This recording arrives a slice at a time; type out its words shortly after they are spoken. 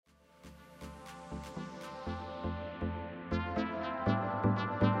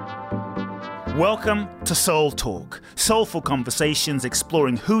Welcome to Soul Talk, soulful conversations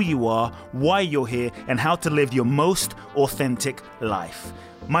exploring who you are, why you're here, and how to live your most authentic life.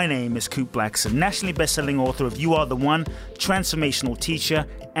 My name is Coop Blackson, nationally best-selling author of You Are the One, transformational teacher,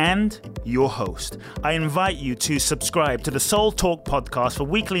 and your host. I invite you to subscribe to the Soul Talk podcast for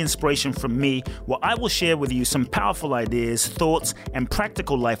weekly inspiration from me, where I will share with you some powerful ideas, thoughts, and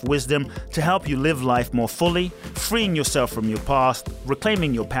practical life wisdom to help you live life more fully, freeing yourself from your past,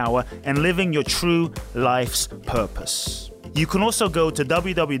 reclaiming your power, and living your true life's purpose. You can also go to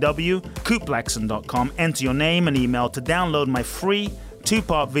www.coopblackson.com, enter your name and email to download my free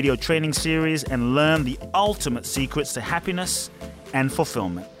 2-part video training series and learn the ultimate secrets to happiness and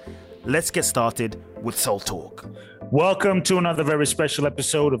fulfillment. Let's get started with Soul Talk. Welcome to another very special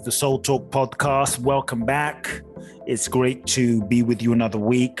episode of the Soul Talk podcast. Welcome back. It's great to be with you another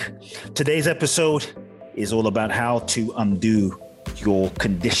week. Today's episode is all about how to undo your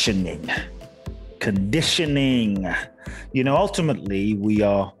conditioning. Conditioning. You know, ultimately,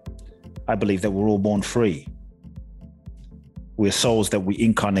 I believe that we're all born free. We're souls that we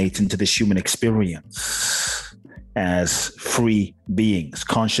incarnate into this human experience as free beings,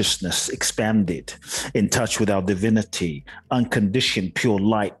 consciousness expanded, in touch with our divinity, unconditioned, pure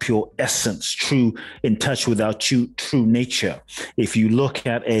light, pure essence, true, in touch with our true nature. If you look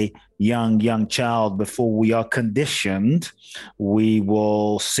at a young child, before we are conditioned, we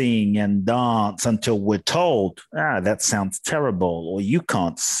will sing and dance until we're told, that sounds terrible, or you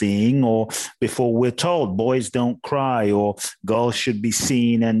can't sing, or before we're told, boys don't cry, or girls should be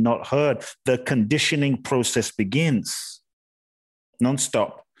seen and not heard. The conditioning process begins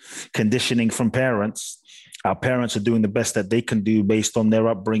nonstop. Conditioning from parents. Our parents are doing the best that they can do based on their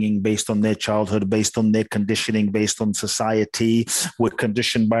upbringing, based on their childhood, based on their conditioning, based on society. We're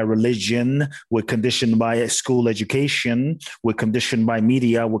conditioned by religion. We're conditioned by school education. We're conditioned by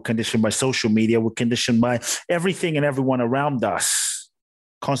media. We're conditioned by social media. We're conditioned by everything and everyone around us,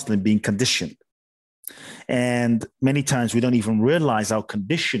 constantly being conditioned. And many times we don't even realize our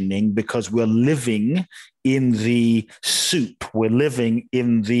conditioning because we're living in the soup. We're living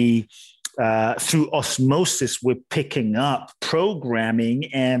in the through osmosis, we're picking up programming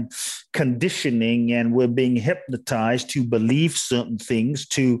and conditioning, and we're being hypnotized to believe certain things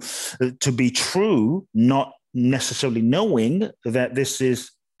to be true, not necessarily knowing that this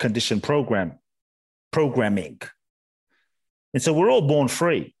is conditioned programming. And so we're all born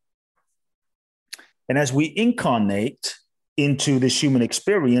free. And as we incarnate into this human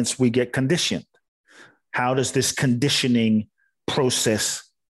experience, we get conditioned. How does this conditioning process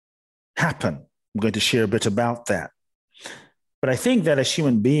happen? I'm going to share a bit about that. But I think that as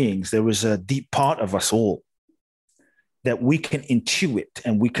human beings, there is a deep part of us all that we can intuit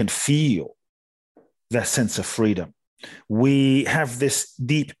and we can feel that sense of freedom. We have this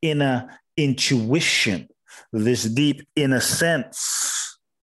deep inner intuition, this deep inner sense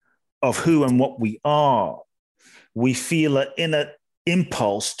of who and what we are. We feel an inner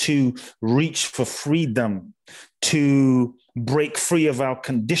impulse to reach for freedom, to break free of our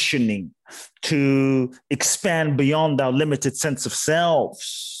conditioning, to expand beyond our limited sense of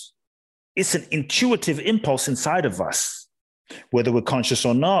selves. It's an intuitive impulse inside of us, whether we're conscious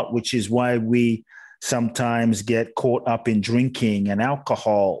or not, which is why we sometimes get caught up in drinking and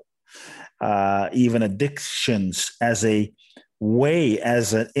alcohol, even addictions as a way,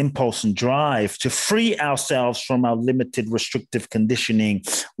 as an impulse and drive to free ourselves from our limited restrictive conditioning,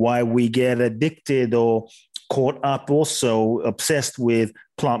 why we get addicted or caught up, also obsessed with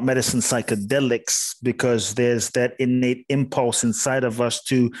plant medicine, psychedelics, because there's that innate impulse inside of us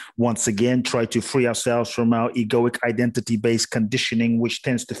to once again try to free ourselves from our egoic identity-based conditioning, which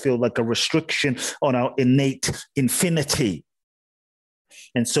tends to feel like a restriction on our innate infinity.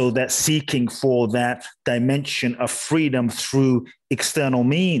 And so that seeking for that dimension of freedom through external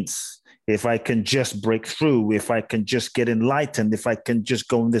means. If I can just break through, if I can just get enlightened, if I can just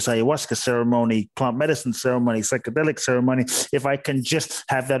go in this ayahuasca ceremony, plant medicine ceremony, psychedelic ceremony, if I can just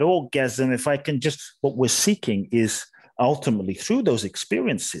have that orgasm, if I can just, what we're seeking is ultimately through those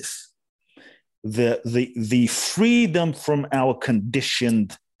experiences, the freedom from our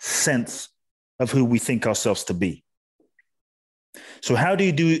conditioned sense of who we think ourselves to be. So how do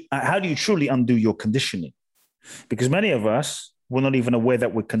you truly undo your conditioning? Because many of us, we're not even aware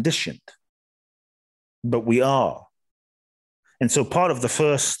that we're conditioned, but we are. And so part of the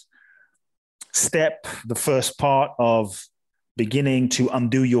first step, the first part of beginning to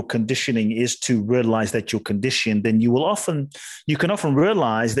undo your conditioning is to realize that you're conditioned. And you can often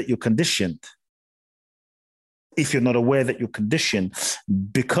realize that you're conditioned if you're not aware that you're conditioned,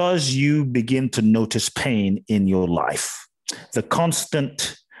 because you begin to notice pain in your life. The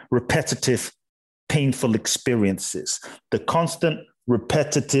constant, repetitive painful experiences, the constant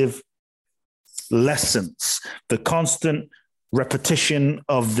repetitive lessons, the constant repetition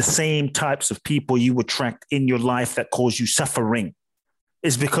of the same types of people you attract in your life that cause you suffering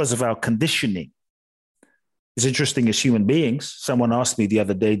is because of our conditioning. It's interesting, as human beings, someone asked me the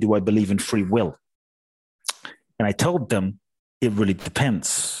other day, do I believe in free will? And I told them, it really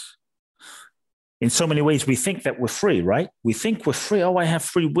depends. In so many ways, we think that we're free, right? We think we're free. Oh, I have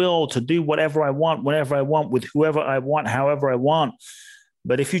free will to do whatever I want, whenever I want, with whoever I want, however I want.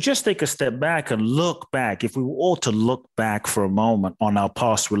 But if you just take a step back and look back, if we were all to look back for a moment on our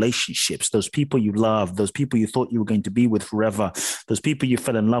past relationships, those people you loved, those people you thought you were going to be with forever, those people you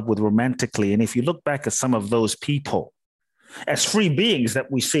fell in love with romantically, and if you look back at some of those people, as free beings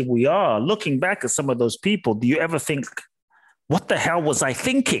that we say we are, looking back at some of those people, do you ever think, what the hell was I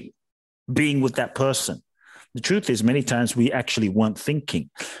thinking being with that person? The truth is, many times we actually weren't thinking.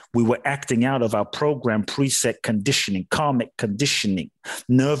 We were acting out of our program, preset conditioning, karmic conditioning,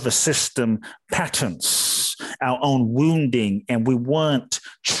 nervous system patterns, our own wounding, and we weren't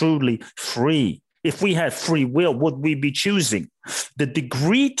truly free. If we had free will, would we be choosing? The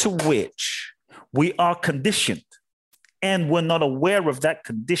degree to which we are conditioned and we're not aware of that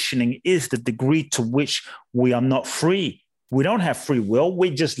conditioning is the degree to which we are not free. We don't have free will.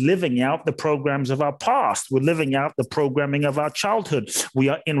 We're just living out the programs of our past. We're living out the programming of our childhood. We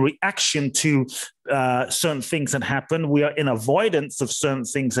are in reaction to certain things that happen. We are in avoidance of certain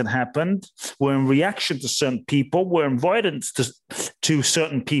things that happened. We're in reaction to certain people. We're in avoidance to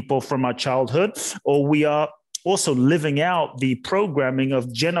certain people from our childhood, or we are also living out the programming of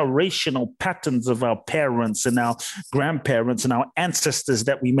generational patterns of our parents and our grandparents and our ancestors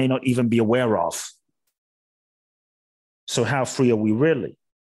that we may not even be aware of. So how free are we really?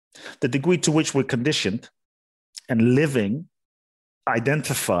 The degree to which we're conditioned and living,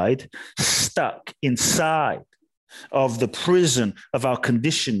 identified, stuck inside of the prison of our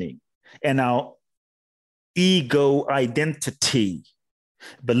conditioning and our ego identity,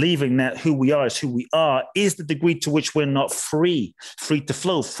 believing that who we are is who we are, is the degree to which we're not free, free to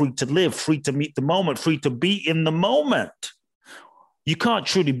flow, free to live, free to meet the moment, free to be in the moment. You can't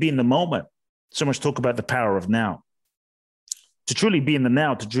truly be in the moment. So much talk about the power of now. To truly be in the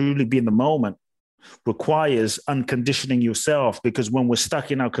now, to truly be in the moment requires unconditioning yourself, because when we're stuck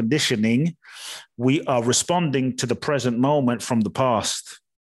in our conditioning, we are responding to the present moment from the past.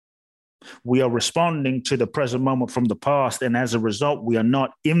 We are responding to the present moment from the past, and as a result, we are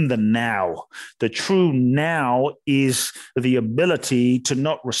not in the now. The true now is the ability to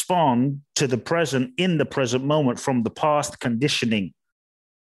not respond to the present in the present moment from the past conditioning.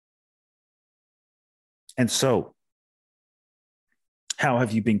 And so, how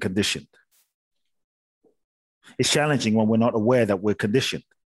have you been conditioned? It's challenging when we're not aware that we're conditioned.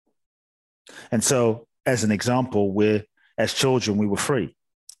 And so, as an example, as children, we were free.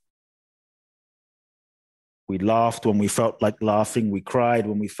 We laughed when we felt like laughing. We cried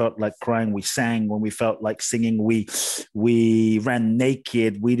when we felt like crying. We sang when we felt like singing. We ran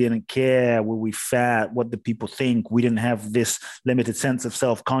naked. We didn't care. Were we fat? What did people think? We didn't have this limited sense of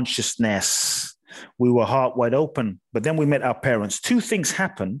self-consciousness. We were heart wide open, but then we met our parents. Two things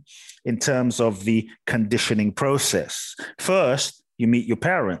happen in terms of the conditioning process. First, you meet your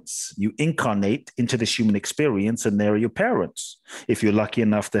parents. You incarnate into this human experience, and there are your parents. If you're lucky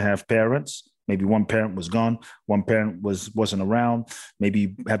enough to have parents, maybe one parent was gone, one parent wasn't around, maybe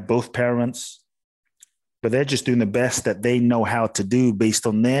you have both parents, but they're just doing the best that they know how to do based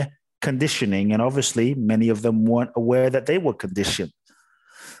on their conditioning. And obviously, many of them weren't aware that they were conditioned.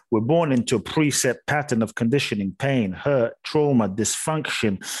 We're born into a preset pattern of conditioning, pain, hurt, trauma,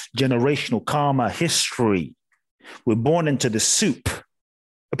 dysfunction, generational karma, history. We're born into the soup,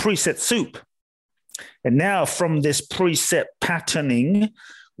 a preset soup. And now from this preset patterning,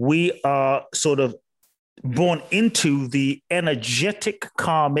 we are sort of born into the energetic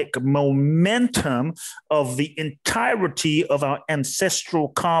karmic momentum of the entirety of our ancestral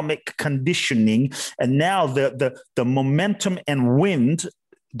karmic conditioning. And now the momentum and wind,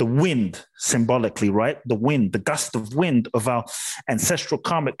 the wind symbolically, right? The wind, the gust of wind of our ancestral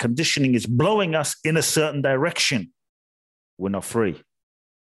karmic conditioning is blowing us in a certain direction. We're not free.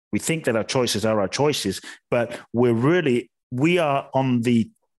 We think that our choices are our choices, but we are on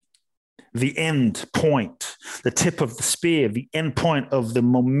the end point, the tip of the spear, the end point of the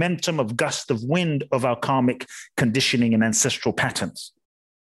momentum of gust of wind of our karmic conditioning and ancestral patterns.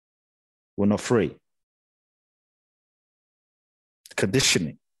 We're not free.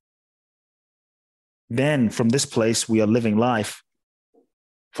 Conditioning. Then from this place, we are living life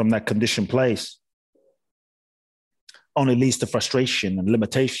from that conditioned place. Only leads to frustration and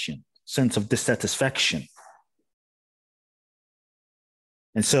limitation. sense of dissatisfaction.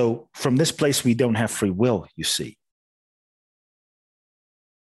 And so from this place, we don't have free will, you see.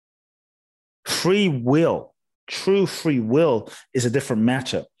 Free will, true free will, is a different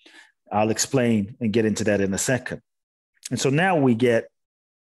matter. I'll explain and get into that in a second. And so now we get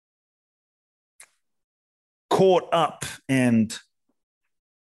caught up and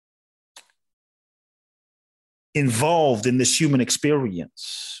involved in this human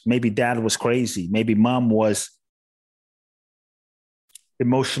experience. Maybe dad was crazy. Maybe mom was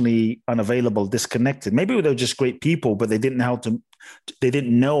emotionally unavailable, disconnected. Maybe they were just great people, but they didn't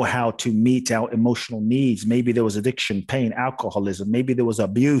know how to meet our emotional needs. Maybe there was addiction, pain, alcoholism. Maybe there was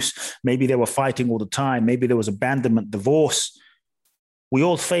abuse. Maybe they were fighting all the time. Maybe there was abandonment, divorce. We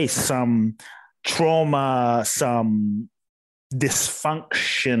all face some trauma, some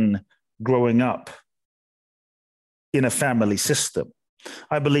dysfunction growing up in a family system.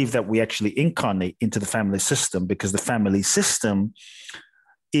 I believe that we actually incarnate into the family system because the family system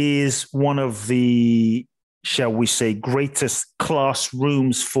is one of the, shall we say, greatest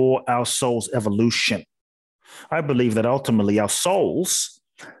classrooms for our soul's evolution. I believe that ultimately our souls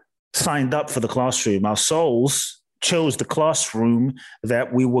signed up for the classroom. Our souls chose the classroom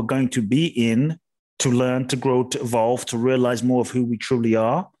that we were going to be in to learn, to grow, to evolve, to realize more of who we truly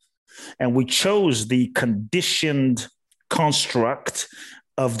are. And we chose the conditioned construct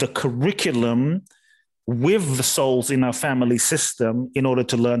of the curriculum with the souls in our family system in order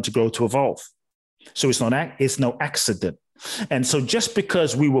to learn, to grow, to evolve. So it's no accident. And so just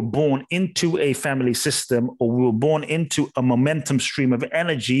because we were born into a family system or we were born into a momentum stream of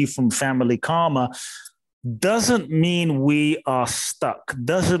energy from family karma doesn't mean we are stuck,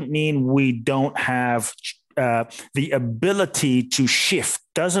 doesn't mean we don't have the ability to shift,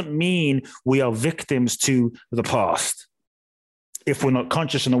 doesn't mean we are victims to the past. If we're not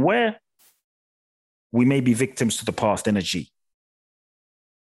conscious and aware, we may be victims to the past energy.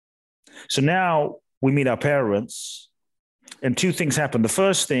 So now we meet our parents, and two things happen. The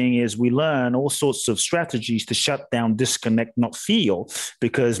first thing is we learn all sorts of strategies to shut down, disconnect, not feel,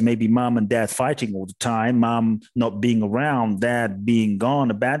 because maybe mom and dad fighting all the time, mom not being around, dad being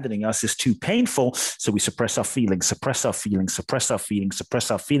gone, abandoning us is too painful. So we suppress our feelings, suppress our feelings, suppress our feelings, suppress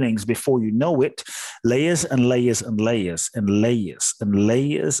our feelings. Before you know it, layers and layers and layers and layers and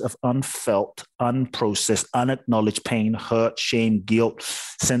layers of unfelt, unprocessed, unacknowledged pain, hurt, shame, guilt,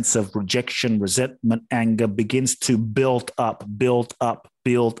 sense of rejection, resentment, anger begins to build up,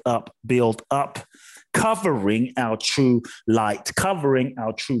 covering our true light, covering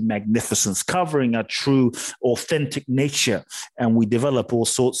our true magnificence, covering our true authentic nature. And we develop all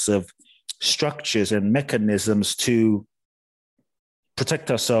sorts of structures and mechanisms to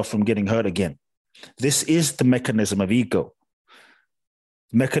protect ourselves from getting hurt again. This is the mechanism of ego.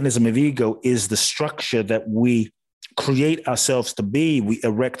 The mechanism of ego is the structure that we create ourselves to be. We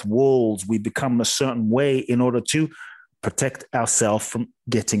erect walls, we become a certain way in order to protect ourselves from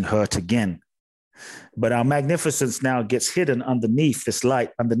getting hurt again. But our magnificence now gets hidden underneath this light,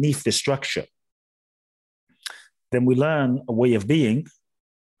 underneath this structure. Then we learn a way of being,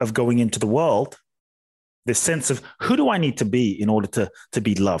 of going into the world, this sense of who do I need to be in order to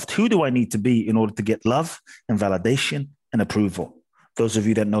be loved? Who do I need to be in order to get love and validation and approval? Those of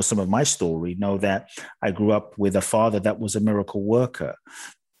you that know some of my story know that I grew up with a father that was a miracle worker,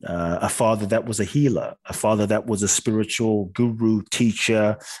 a father that was a healer, a father that was a spiritual guru,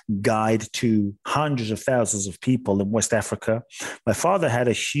 teacher, guide to hundreds of thousands of people in West Africa. My father had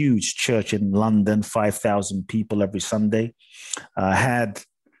a huge church in London, 5,000 people every Sunday, had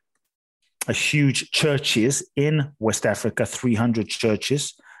a huge churches in West Africa, 300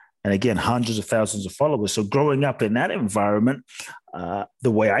 churches, and again, hundreds of thousands of followers. So growing up in that environment,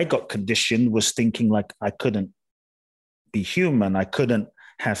 the way I got conditioned was thinking like I couldn't be human. I couldn't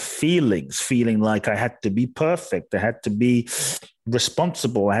have feelings, feeling like I had to be perfect. I had to be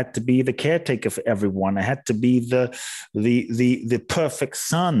responsible. I had to be the caretaker for everyone. I had to be the perfect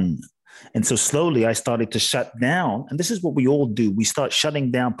son. And so slowly I started to shut down. And this is what we all do. We start shutting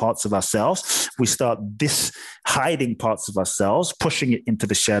down parts of ourselves. We start hiding parts of ourselves, pushing it into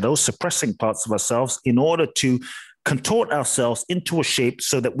the shadows, suppressing parts of ourselves in order to contort ourselves into a shape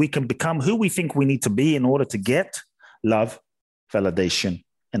so that we can become who we think we need to be in order to get love, validation,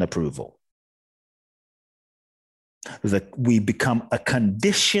 and approval. That we become a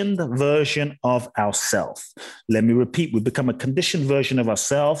conditioned version of ourselves. Let me repeat, we become a conditioned version of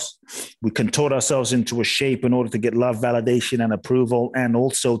ourselves. We contort ourselves into a shape in order to get love, validation, and approval, and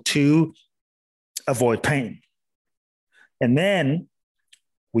also to avoid pain. And then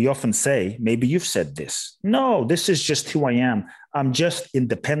we often say, maybe you've said this, no, this is just who I am. I'm just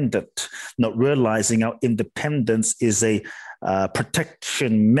independent, not realizing our independence is a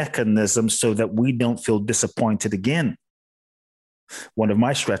protection mechanism so that we don't feel disappointed again. One of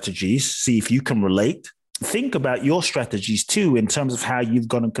my strategies, see if you can relate. Think about your strategies too, in terms of how you've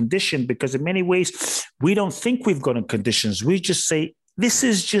gotten conditioned, because in many ways, we don't think we've gotten conditions. We just say, this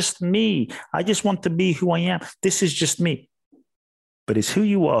is just me. I just want to be who I am. This is just me. But is who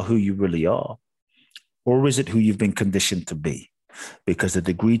you are who you really are? Or is it who you've been conditioned to be? Because the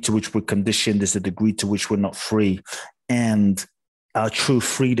degree to which we're conditioned is the degree to which we're not free. And our true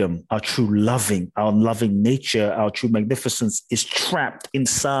freedom, our loving nature, our true magnificence is trapped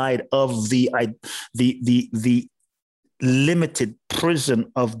inside of the limited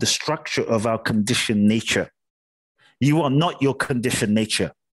prison of the structure of our conditioned nature. You are not your conditioned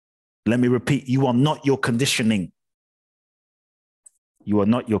nature. Let me repeat, you are not your conditioning. You are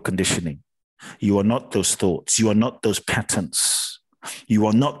not your conditioning. You are not those thoughts. You are not those patterns. You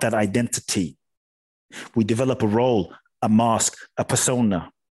are not that identity. We develop a role, a mask, a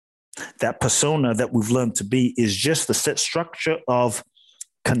persona. That persona that we've learned to be is just the set structure of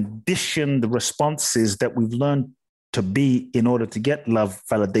conditioned responses that we've learned to be in order to get love,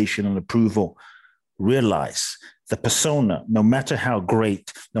 validation, and approval. Realize the persona, no matter how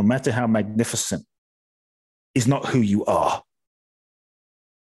great, no matter how magnificent, is not who you are.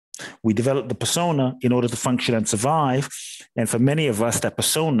 We develop the persona in order to function and survive. And for many of us, that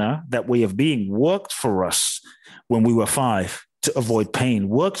persona, that way of being, worked for us when we were 5 to avoid pain,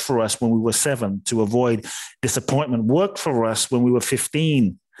 worked for us when we were 7 to avoid disappointment, worked for us when we were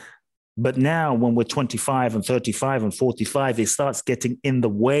 15. But now when we're 25 and 35 and 45, it starts getting in the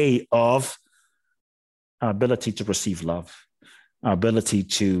way of our ability to receive love, our ability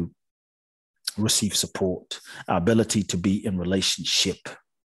to receive support, our ability to be in relationship.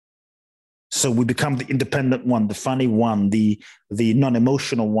 So we become the independent one, the funny one, the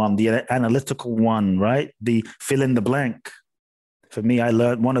non-emotional one, the analytical one, right? The fill in the blank. For me, I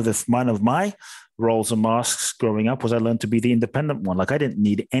learned one of my roles and masks growing up was I learned to be the independent one. Like I didn't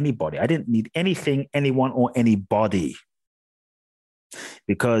need anybody. I didn't need anything, anyone, or anybody.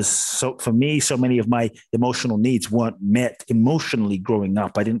 Because so for me, so many of my emotional needs weren't met emotionally growing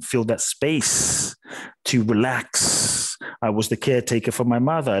up. I didn't feel that space to relax. I was the caretaker for my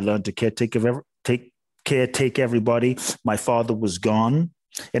mother. I learned to caretake everybody. My father was gone.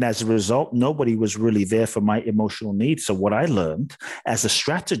 And as a result, nobody was really there for my emotional needs. So what I learned as a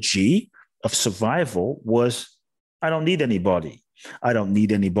strategy of survival was I don't need anybody. I don't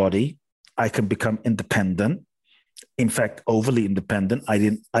need anybody. I can become independent. In fact, overly independent.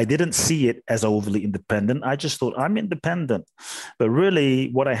 I didn't see it as overly independent. I just thought I'm independent. But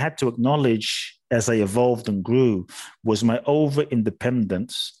really what I had to acknowledge as I evolved and grew was my over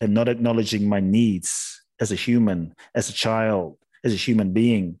independence and not acknowledging my needs as a human, as a child, as a human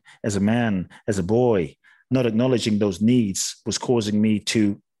being, as a man, as a boy. Not acknowledging those needs was causing me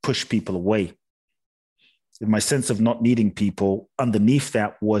to push people away. My sense of not needing people, underneath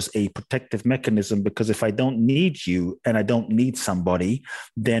that was a protective mechanism, because if I don't need you and I don't need somebody,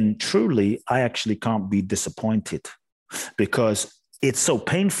 then truly I actually can't be disappointed, because it's so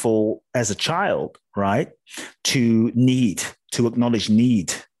painful as a child, right? To acknowledge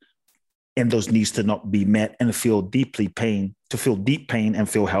need, and those needs to not be met and feel deep pain and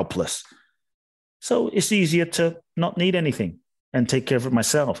feel helpless. So it's easier to not need anything and take care of it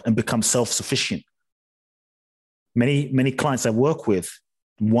myself and become self-sufficient. Many clients I work with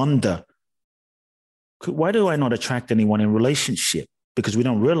wonder, why do I not attract anyone in relationship? Because we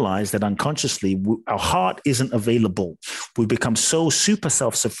don't realize that unconsciously our heart isn't available. We become so super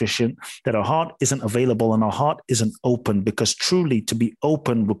self-sufficient that our heart isn't available and our heart isn't open, because truly to be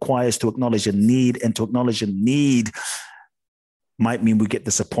open requires to acknowledge a need, and to acknowledge a need might mean we get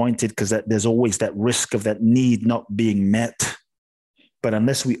disappointed because there's always that risk of that need not being met. But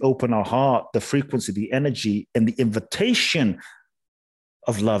unless we open our heart, the frequency, the energy, and the invitation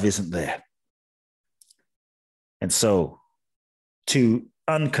of love isn't there. And so to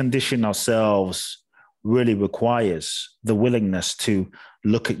uncondition ourselves really requires the willingness to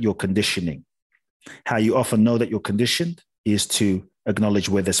look at your conditioning. How you often know that you're conditioned is to acknowledge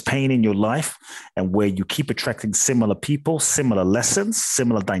where there's pain in your life and where you keep attracting similar people, similar lessons,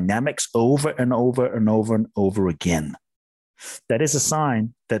 similar dynamics over and over and over and over again. That is a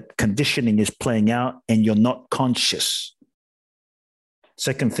sign that conditioning is playing out and you're not conscious.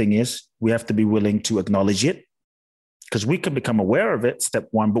 Second thing is we have to be willing to acknowledge it, because we can become aware of it, step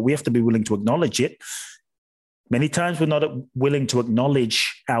one, but we have to be willing to acknowledge it. Many times we're not willing to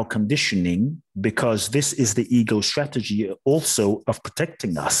acknowledge our conditioning because this is the ego strategy also of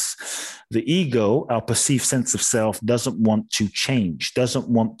protecting us. The ego, our perceived sense of self, doesn't want to change, doesn't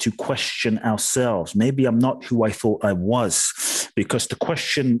want to question ourselves. Maybe I'm not who I thought I was, because to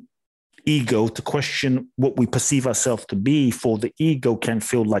question ego, to question what we perceive ourselves to be, for the ego can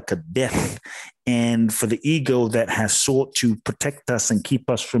feel like a death. And for the ego that has sought to protect us and keep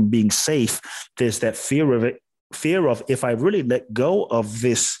us from being safe, there's that fear of it. Fear of, if I really let go of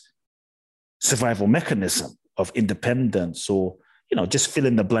this survival mechanism of independence, or, just fill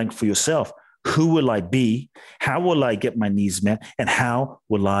in the blank for yourself. Who will I be? How will I get my needs met? And how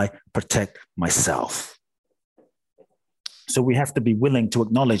will I protect myself? So we have to be willing to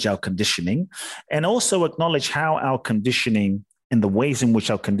acknowledge our conditioning, and also acknowledge how our conditioning and the ways in which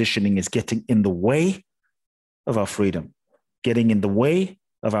our conditioning is getting in the way of our freedom, getting in the way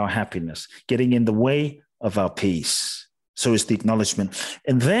of our happiness, getting in the way of our peace. So it's the acknowledgement.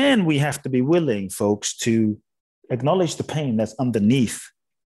 And then we have to be willing, folks, to acknowledge the pain that's underneath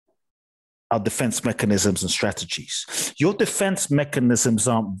our defense mechanisms and strategies. Your defense mechanisms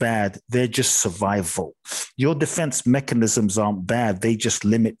aren't bad. They're just survival. Your defense mechanisms aren't bad. They just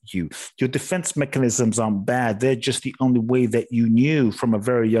limit you. Your defense mechanisms aren't bad. They're just the only way that you knew from a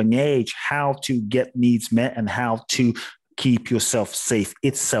very young age how to get needs met and how to keep yourself safe.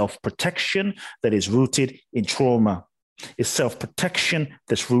 It's self-protection that is rooted in trauma. It's self-protection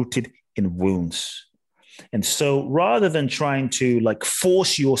that's rooted in wounds. And so rather than trying to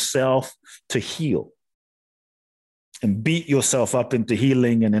force yourself to heal and beat yourself up into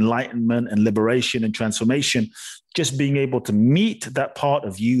healing and enlightenment and liberation and transformation, just being able to meet that part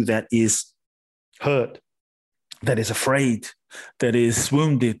of you that is hurt, that is afraid, that is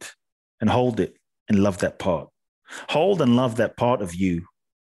wounded, and hold it and love that part. Hold and love that part of you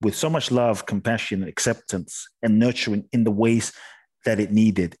with so much love, compassion, acceptance, and nurturing in the ways that it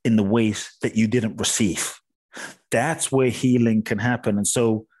needed, in the ways that you didn't receive. That's where healing can happen. And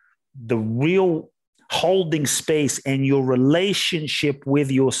so the real holding space and your relationship with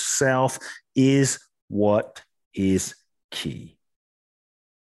yourself is what is key.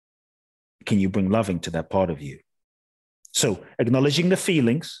 Can you bring loving to that part of you? So acknowledging the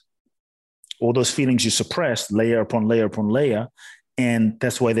feelings, all those feelings you suppressed, layer upon layer upon layer. And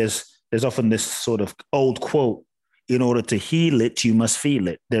that's why there's often this sort of old quote, in order to heal it, you must feel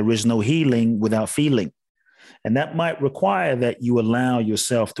it. There is no healing without feeling. And that might require that you allow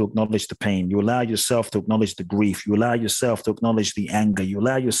yourself to acknowledge the pain. You allow yourself to acknowledge the grief. You allow yourself to acknowledge the anger. You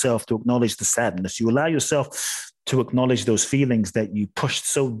allow yourself to acknowledge the sadness. You allow yourself to acknowledge those feelings that you pushed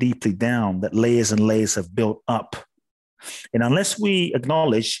so deeply down that layers and layers have built up. And unless we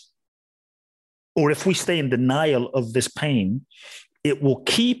acknowledge, or if we stay in denial of this pain, it will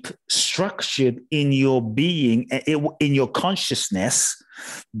keep structured in your being, in your consciousness,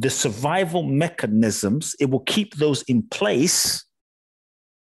 the survival mechanisms. It will keep those in place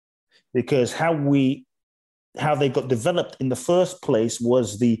because how they got developed in the first place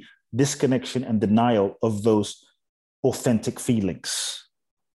was the disconnection and denial of those authentic feelings.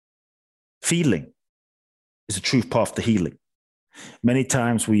 Feeling is a true path to healing. Many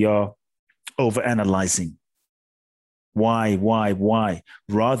times we are overanalyzing. Why,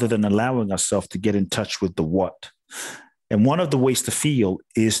 rather than allowing ourselves to get in touch with the what. And one of the ways to feel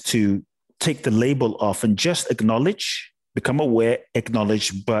is to take the label off and just acknowledge, become aware,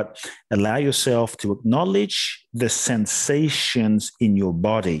 acknowledge, but allow yourself to acknowledge the sensations in your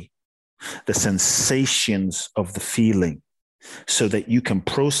body, the sensations of the feeling, so that you can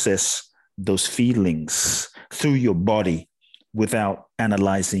process those feelings through your body without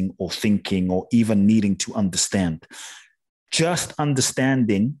analyzing or thinking or even needing to understand. Just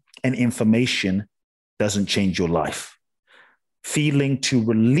understanding and information doesn't change your life. Feeling to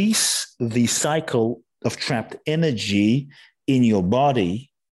release the cycle of trapped energy in your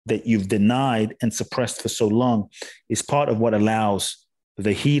body that you've denied and suppressed for so long is part of what allows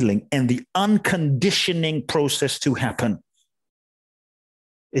the healing and the unconditioning process to happen.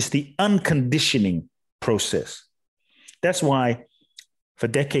 It's the unconditioning process. That's why for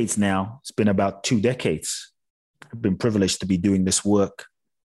decades now, it's been about 2 decades, I've been privileged to be doing this work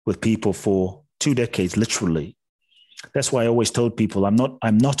with people for 2 decades, literally. That's why I always told people, I'm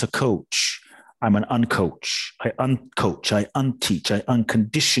not a coach. I'm an uncoach. I uncoach, I unteach, I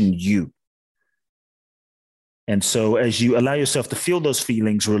uncondition you. And so as you allow yourself to feel those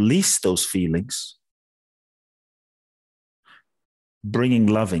feelings, release those feelings, bringing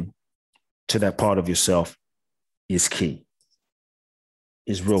loving to that part of yourself is key,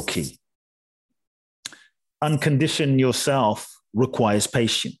 is real key. Uncondition yourself requires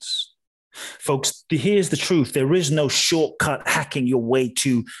patience. Folks, here's the truth. There is no shortcut hacking your way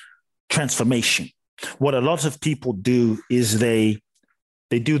to transformation. What a lot of people do is they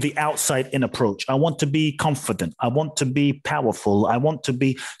do the outside in approach. I want to be confident. I want to be powerful. I want to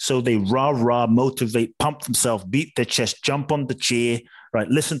be, so they rah, motivate, pump themselves, beat their chest, jump on the chair, right?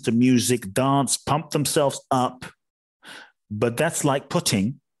 Listen to music, dance, pump themselves up. But that's like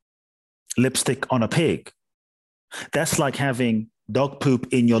putting lipstick on a pig. That's like having dog poop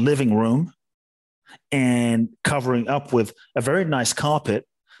in your living room and covering up with a very nice carpet,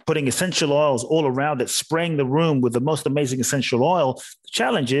 putting essential oils all around it, spraying the room with the most amazing essential oil. The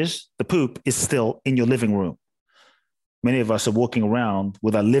challenge is the poop is still in your living room. Many of us are walking around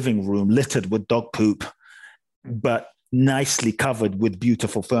with our living room littered with dog poop, but nicely covered with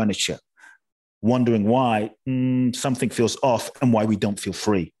beautiful furniture, wondering why something feels off and why we don't feel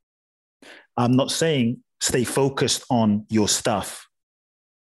free. I'm not saying stay focused on your stuff,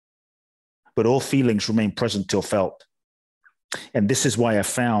 but all feelings remain present till felt. And this is why I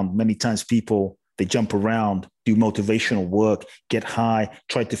found many times people, they jump around, do motivational work, get high,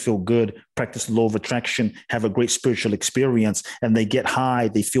 try to feel good, practice the law of attraction, have a great spiritual experience, and they get high,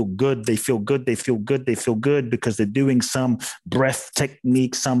 they feel good, they feel good, they feel good, they feel good because they're doing some breath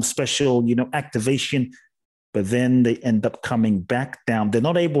technique, some special, activation, but then they end up coming back down. They're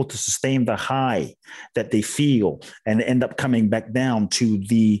not able to sustain the high that they feel and end up coming back down to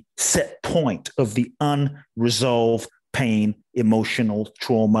the set point of the unresolved pain, emotional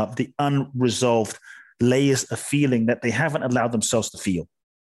trauma, the unresolved layers of feeling that they haven't allowed themselves to feel.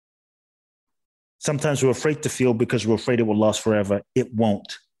 Sometimes we're afraid to feel because we're afraid it will last forever. It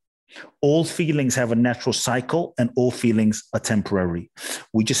won't. All feelings have a natural cycle and all feelings are temporary.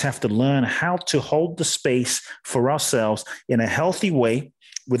 We just have to learn how to hold the space for ourselves in a healthy way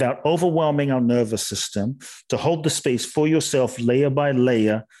without overwhelming our nervous system, to hold the space for yourself layer by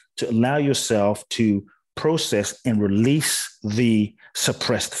layer, to allow yourself to process and release the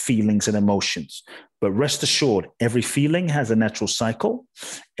suppressed feelings and emotions. But rest assured, every feeling has a natural cycle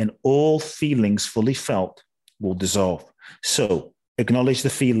and all feelings fully felt will dissolve. So acknowledge the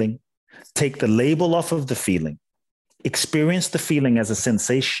feeling, take the label off of the feeling, experience the feeling as a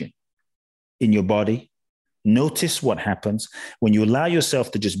sensation in your body. Notice what happens when you allow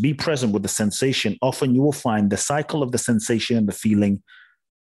yourself to just be present with the sensation. Often you will find the cycle of the sensation and the feeling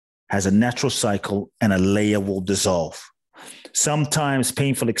has a natural cycle and a layer will dissolve. Sometimes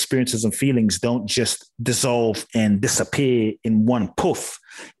painful experiences and feelings don't just dissolve and disappear in one poof.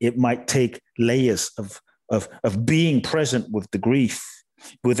 It might take layers of being present with the grief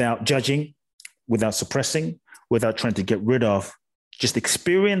without judging, without suppressing, without trying to get rid of. Just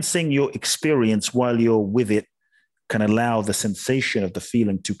experiencing your experience while you're with it can allow the sensation of the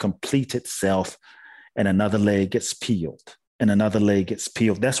feeling to complete itself and another layer gets peeled. And another layer gets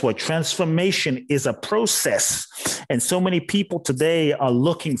peeled. That's why transformation is a process. And so many people today are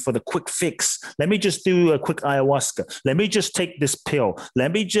looking for the quick fix. Let me just do a quick ayahuasca. Let me just take this pill.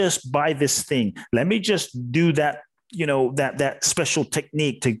 Let me just buy this thing. Let me just do that, that special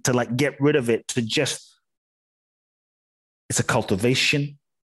technique to like get rid of it, it's a cultivation.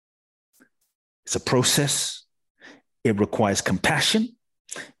 It's a process. It requires compassion.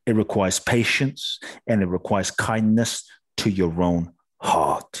 It requires patience, and it requires kindness to your own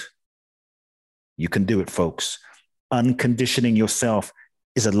heart. You can do it, folks. Unconditioning yourself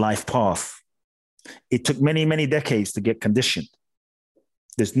is a life path. It took many, many decades to get conditioned.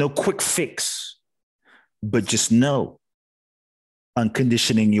 There's no quick fix, but just know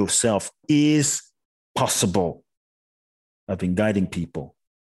unconditioning yourself is possible. I've been guiding people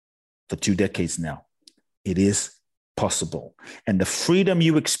for 2 decades now. It is possible. And the freedom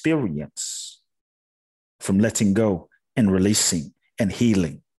you experience from letting go and releasing and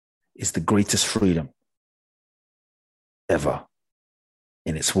healing is the greatest freedom ever.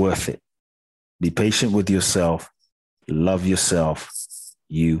 And it's worth it. Be patient with yourself. Love yourself.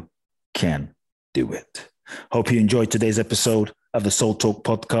 You can do it. Hope you enjoyed today's episode of the Soul Talk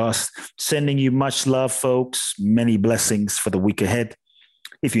podcast. Sending you much love, folks. Many blessings for the week ahead.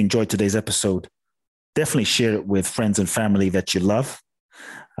 If you enjoyed today's episode, definitely share it with friends and family that you love.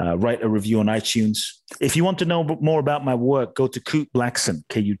 Write a review on iTunes. If you want to know more about my work, go to Kute Blackson,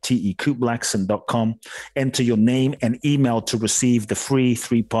 Kute, KuteBlackson.com. Enter your name and email to receive the free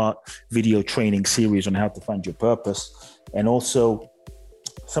 3-part video training series on how to find your purpose. And also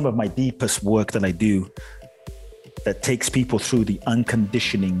some of my deepest work that I do that takes people through the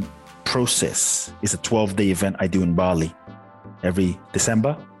unconditioning process is a 12-day event I do in Bali every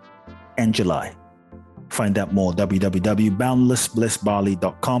December and July. Find out more,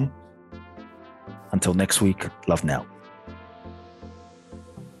 www.boundlessblissbali.com. Until next week, love now.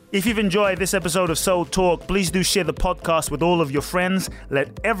 If you've enjoyed this episode of Soul Talk, please do share the podcast with all of your friends.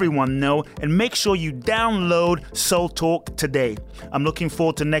 Let everyone know, and make sure you download Soul Talk today. I'm looking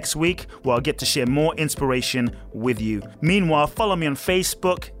forward to next week, where I'll get to share more inspiration with you. Meanwhile, follow me on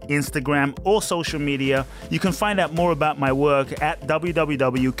Facebook, Instagram, or social media. You can find out more about my work at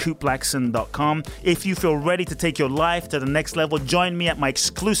www.coopblackson.com. If you feel ready to take your life to the next level, join me at my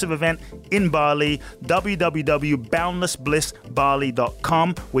exclusive event in Bali,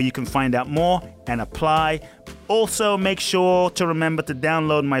 www.boundlessblissbali.com, where you can find out more and apply. Also, make sure to remember to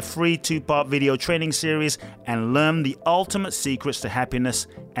download my free 2-part video training series and learn the ultimate secrets to happiness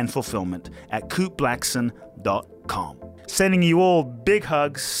and fulfillment at coopblackson.com. Sending you all big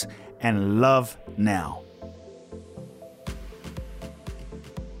hugs and love now.